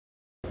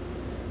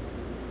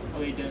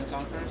Are we doing the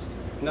song first?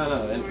 No,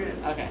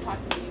 no. Okay. Talk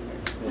to me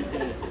first.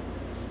 Yeah.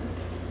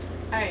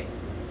 Alright,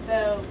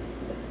 so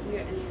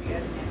any of you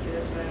guys can answer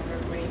this,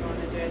 whatever way you want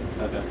to do it.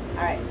 Okay.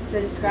 Alright, so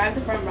describe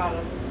the front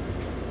bottoms,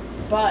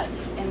 but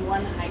in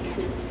one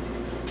haiku.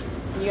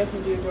 You guys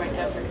can do it right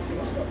now for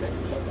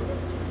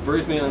the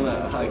Brief me on the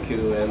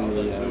haiku and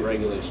the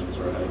regulations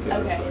for a haiku.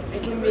 Okay,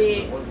 it can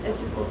be, it's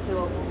just the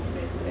syllables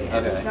basically.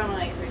 And Okay. there's only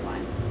like 3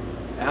 lines.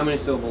 How many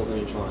syllables in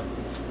each line?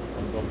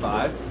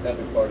 5?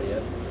 Haven't party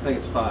yet. I think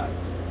it's 5.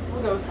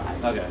 We'll go with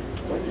 5. Okay.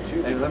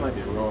 Hey, that might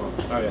be wrong.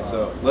 Okay,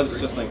 so let's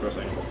just think for a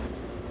second.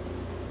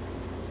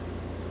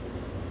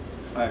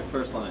 Alright,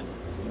 first line.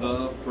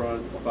 The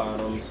front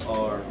bottoms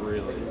are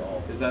really.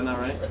 Is that not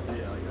right?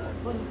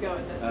 We'll just go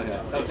with it. Okay. Is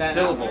Oh, that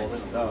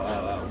syllables.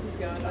 not We'll just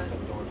go with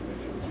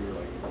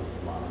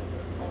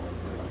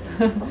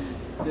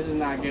it. This is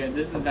not good.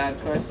 This is a bad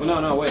question.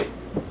 Well, no, wait.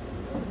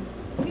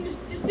 You can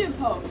just do a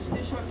poem. Just do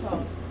a short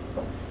poem.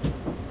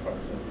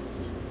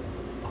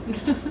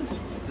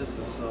 This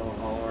is so Just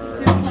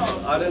hard. do a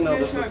poem. I didn't know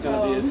Just this do a was short going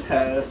to be a poem.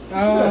 test.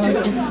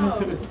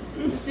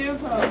 Just do a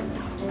poem.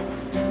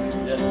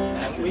 Just do a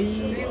poem.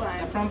 We, 3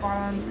 lines. the front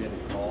bottoms,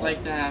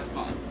 like to have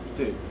fun.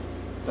 Dude,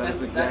 That's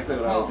that's exactly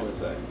what I was the going to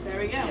say. There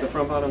we go. The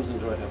front bottoms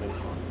enjoy having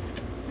fun.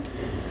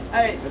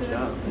 Alright, so Good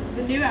job.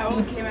 the new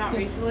album came out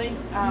recently.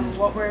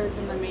 What were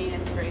some of the main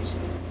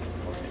inspirations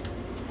for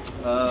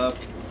it?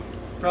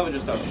 Probably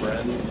just our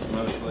friends,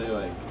 mostly,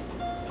 like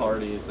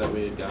parties that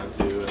we had gone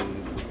to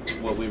and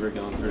what we were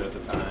going through at the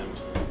time,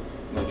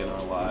 like in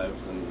our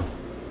lives, and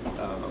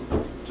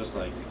just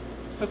like,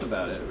 that's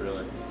about it,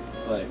 really.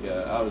 Like,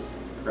 I was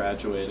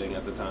graduating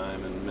at the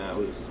time and Matt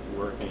was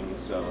working,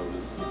 so it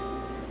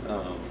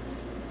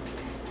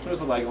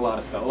was like a lot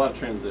of stuff, a lot of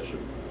transition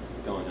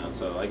going on,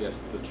 so I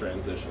guess the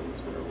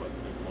transitions were what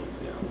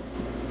influenced the album.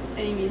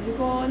 Any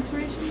musical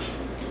inspirations?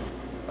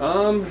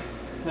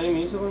 Any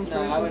musical No,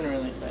 inspirations? I wouldn't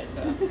really say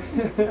so.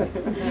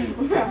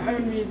 We're our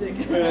own music.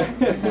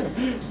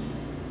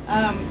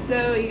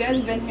 So you guys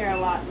have been here a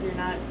lot, so you're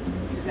not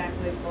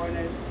exactly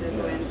foreigners to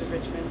the land of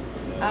Richmond.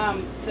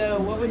 Yes. So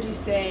what would you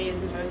say is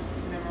the most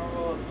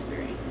memorable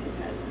experience you've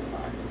had so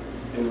far?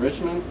 In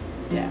Richmond?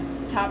 Yeah,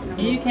 top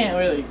number You one. can't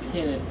really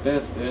pin it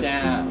It's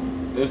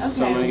down. There's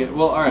so Okay. many good.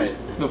 Well, all right.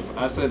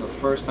 I say the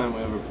first time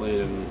we ever played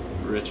in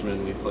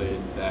Richmond, we played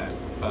that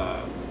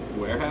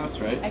warehouse,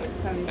 right? Exit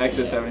 76.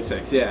 Exit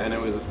 76. Yeah, and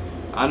it was.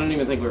 I don't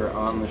even think we were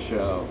on the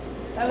show.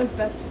 That was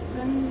Best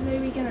Friends Day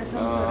weekend or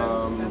some sort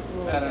of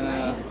festival. I don't weekend,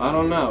 know. right? I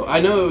don't know. I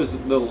know it was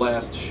the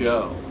last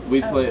show.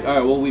 We played. Okay. All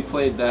right. Well, we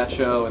played that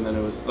show, and then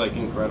it was like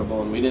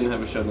incredible. And we didn't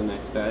have a show the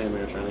next day, and we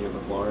were trying to get to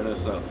Florida.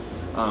 So,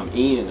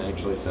 Ian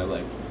actually said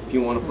like, if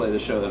you want to play the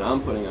show that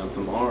I'm putting on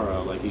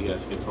tomorrow, like you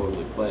guys could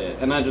totally play it.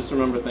 And I just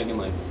remember thinking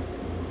like,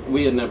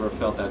 we had never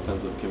felt that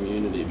sense of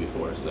community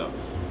before, so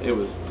it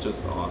was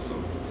just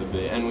awesome to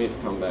be. And we've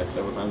come back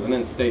several times. And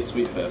then Stay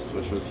Sweet Fest,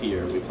 which was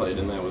here, we played,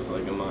 and that was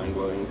like a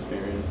mind-blowing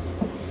experience.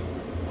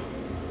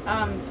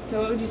 So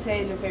what would you say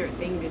is your favorite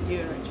thing to do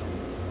in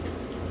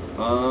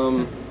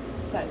Richmond?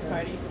 Besides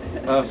party.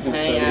 I was gonna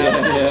say, Hang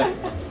out. yeah.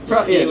 Just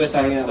Yeah, be just with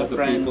hang out the with the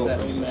friends people. that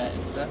we met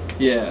and stuff.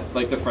 Yeah,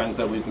 like the friends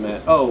that we've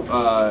met. Oh,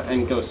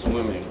 and go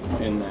swimming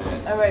in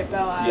that. Oh right,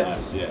 Belle Isle.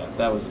 Yes, yeah,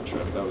 that was a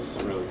trip. That was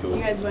really cool.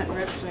 You guys went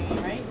rope swinging,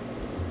 right?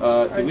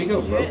 Did we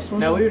go did you do rope it? swimming?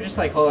 No, we were just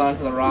like holding on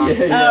to the rocks.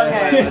 Yeah, Oh,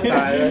 okay.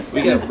 Yeah.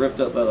 We got ripped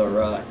up by the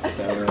rocks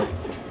down there.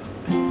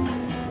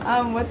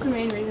 What's the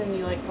main reason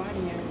you like coming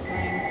here and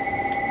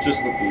playing?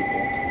 Just the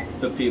people.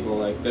 The people,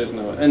 like, there's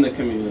no, and the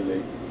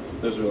community.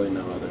 There's really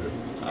no other.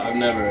 I've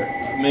never,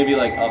 maybe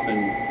like up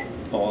in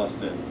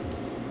Boston,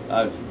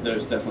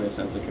 there's definitely a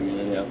sense of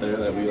community out there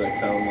that we like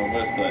fell in love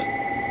with, but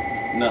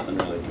nothing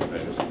really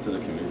compares to the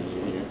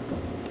community here.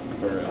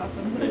 For real.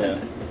 Awesome. Yeah.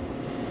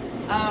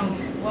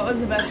 What was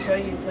the best show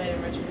you played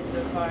in Richmond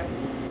so far?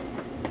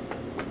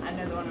 I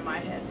know the one in my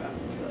head, but I'm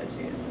gonna let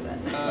you answer that.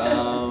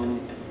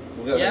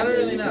 We'll go Yeah, I ahead, don't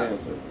really you can know.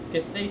 answer.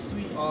 Because Stay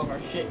Sweet, all of our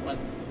shit went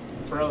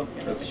broke.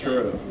 And That's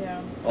everything. true. Yeah.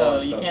 All So our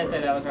you stuff can't say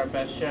broke. that was our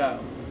best show.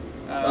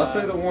 I'll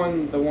say the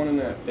one in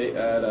that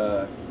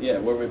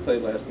where we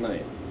played last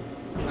night,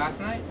 Last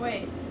night?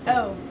 Wait.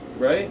 Oh.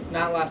 right?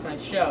 Not last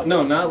night's show.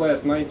 No, not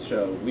last night's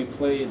show. We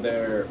played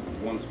there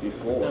once The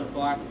before.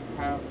 Black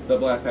House. The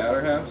Black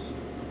Powder House.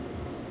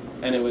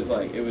 And it was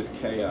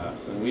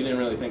chaos, and we didn't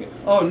really think.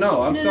 Oh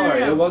no, I'm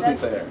sorry, No, it wasn't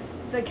that's there.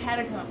 The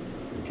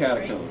Catacombs. The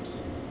Catacombs.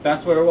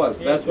 That's where it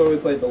was. Yeah. That's where we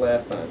played the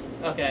last time.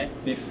 Okay.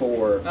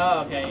 Before.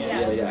 Oh, okay, Yeah,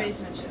 yeah. the yeah.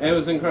 basement show. And it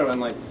was incredible, and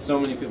like so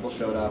many people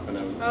showed up, and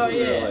it was Oh, we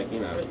were yeah. like, you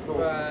know.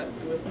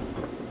 With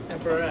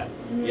Emperor X.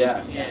 Mhm.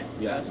 Yes. Yeah,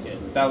 Yes. that's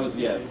good. That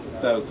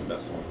was the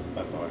best one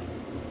by far.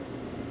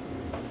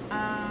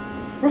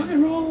 Rock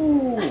and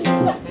roll.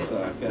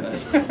 Sorry, go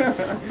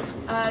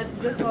ahead.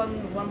 Just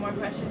one more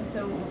question.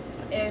 So,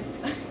 if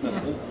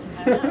That's it.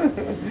 I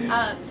don't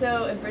know.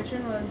 So if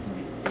Richmond was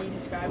to be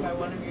described by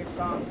one of your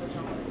songs, which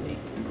one would it be?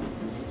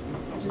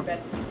 Would you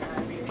best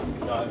describe your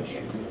experience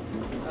here?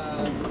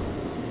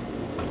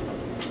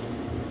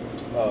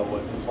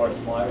 What, as far as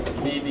flyers?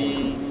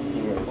 Maybe.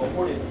 Well,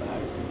 40 at the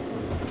max.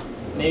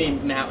 maybe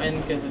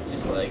mountain because it's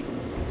just like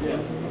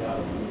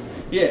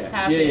Yeah,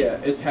 happy. yeah.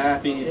 It's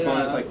happy, fun.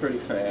 Yeah. It's like pretty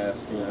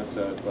fast, you know.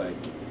 So it's like,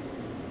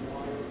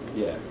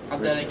 yeah. I'll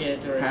Richmond. dedicate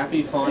it to Richmond.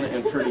 Happy, fun,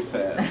 and pretty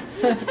fast.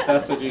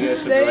 That's what you guys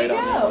should There write you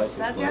on your go.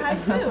 license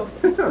That's your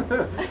plate.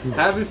 haiku.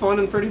 Happy, fun,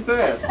 and pretty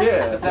fast.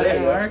 Yeah. Does that there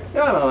even you go. work?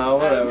 I don't know.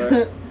 Whatever.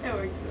 It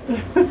works.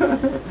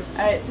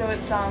 Alright, so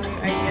what song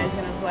are you guys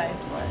gonna play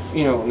for us?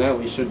 You know, now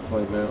we should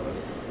play Mountain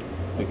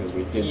because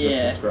we did Yeah.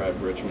 just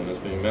describe Richmond as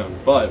being Mountain,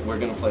 but we're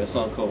gonna play a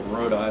song called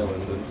Rhode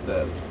Island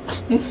instead,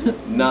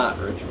 not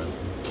Richmond.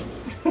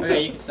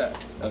 Okay, you can start.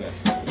 Okay.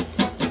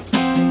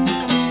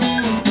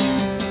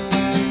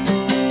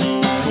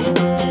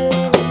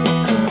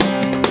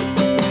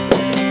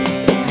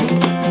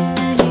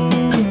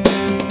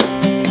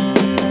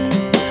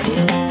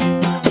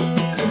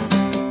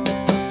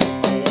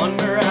 I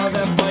wonder how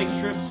that bike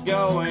trip's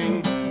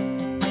going.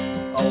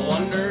 I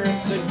wonder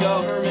if the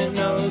government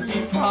knows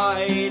he's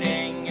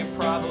hiding. It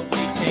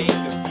probably take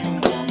a few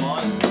more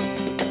months.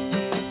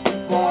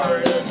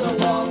 Florida's a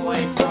long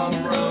way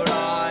from Rhode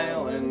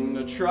Island.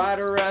 I try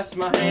to rest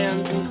my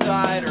hands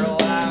inside her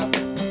lap.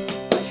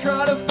 I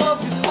try to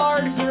focus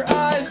hard cause her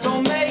eyes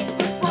don't make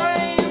the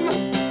frame.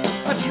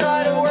 I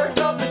try to work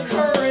up the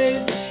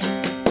courage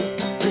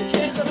to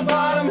kiss the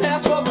bottom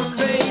half of her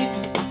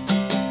face.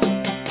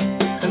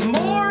 And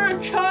Maura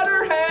cut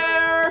her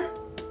hair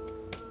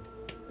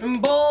in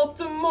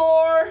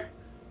Baltimore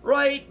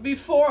right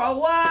before I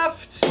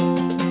left.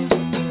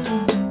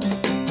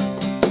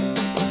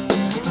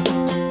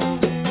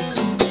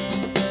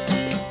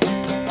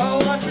 I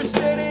watch her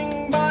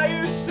sitting by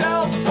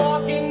herself,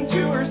 talking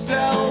to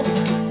herself,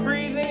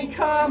 breathing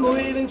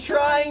calmly, then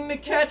trying to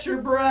catch her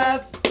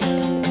breath.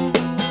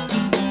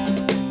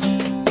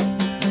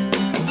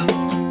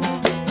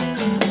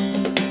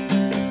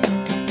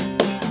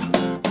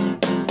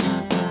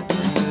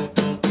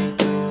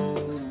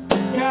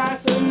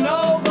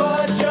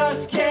 Casanova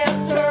just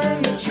can't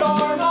turn the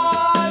charm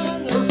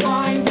on or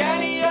find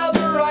any of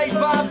the right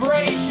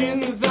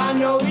vibrations. I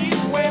know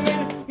these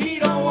women, he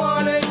don't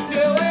wanna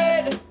do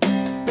it,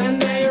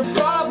 and they are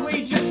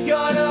probably just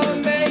gonna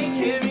make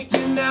him. He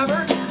can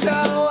never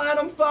tell when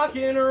I'm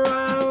fucking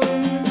around.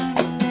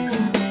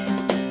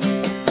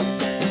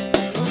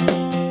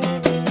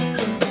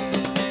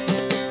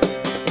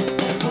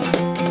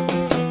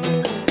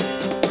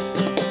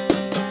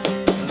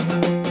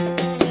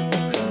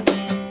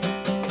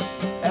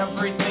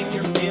 Everything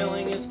you're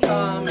feeling is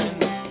coming,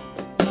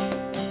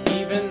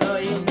 even though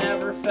you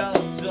never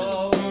felt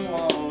so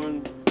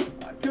alone.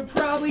 I could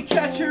probably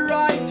catch a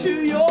ride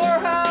to your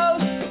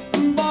house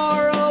and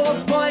borrow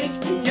a bike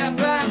to get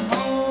back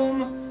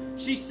home.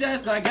 She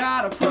says I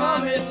gotta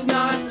promise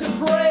not to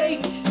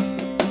break,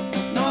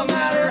 no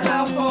matter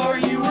how far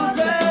you were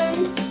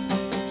bent.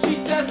 She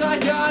says I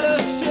gotta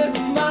shift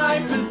my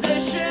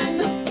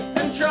position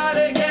and try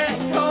to get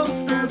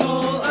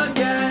comfortable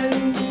again.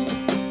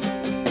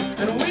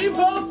 And we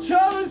both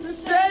chose the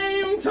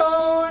same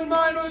tone.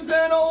 Mine was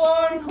an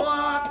alarm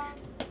clock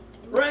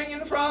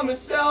ringing from a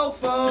cell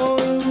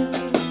phone.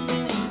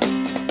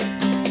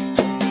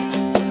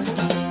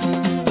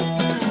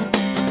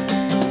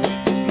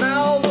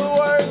 Mouth the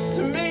words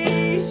to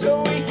me so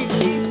we can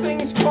keep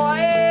things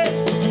quiet,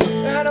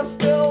 and I'll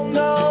still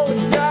know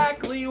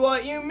exactly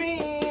what you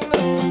mean.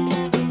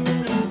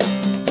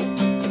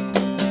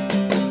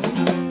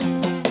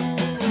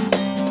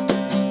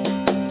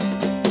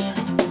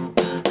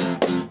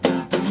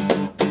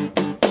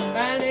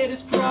 And it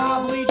is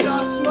probably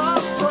just my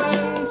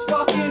friends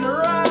fucking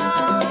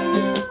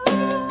around.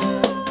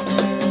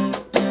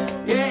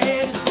 Yeah,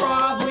 it is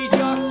probably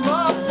just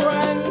my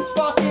friends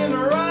fucking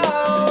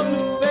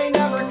around. They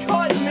never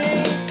cut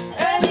me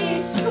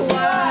any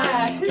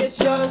slack. It's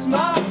just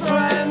my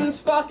friends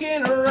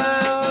fucking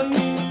around.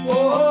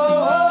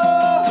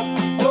 Whoa,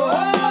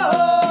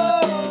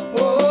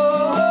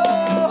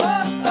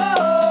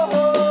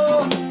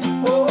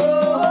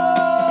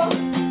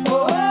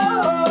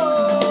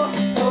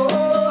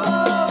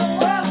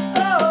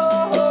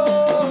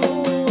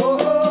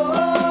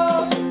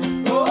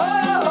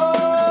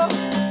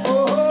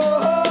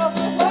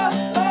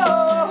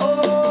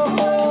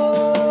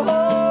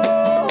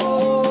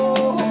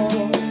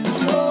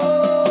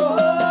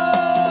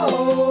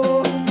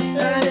 whoa,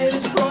 and it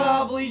is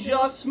probably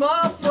just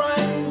my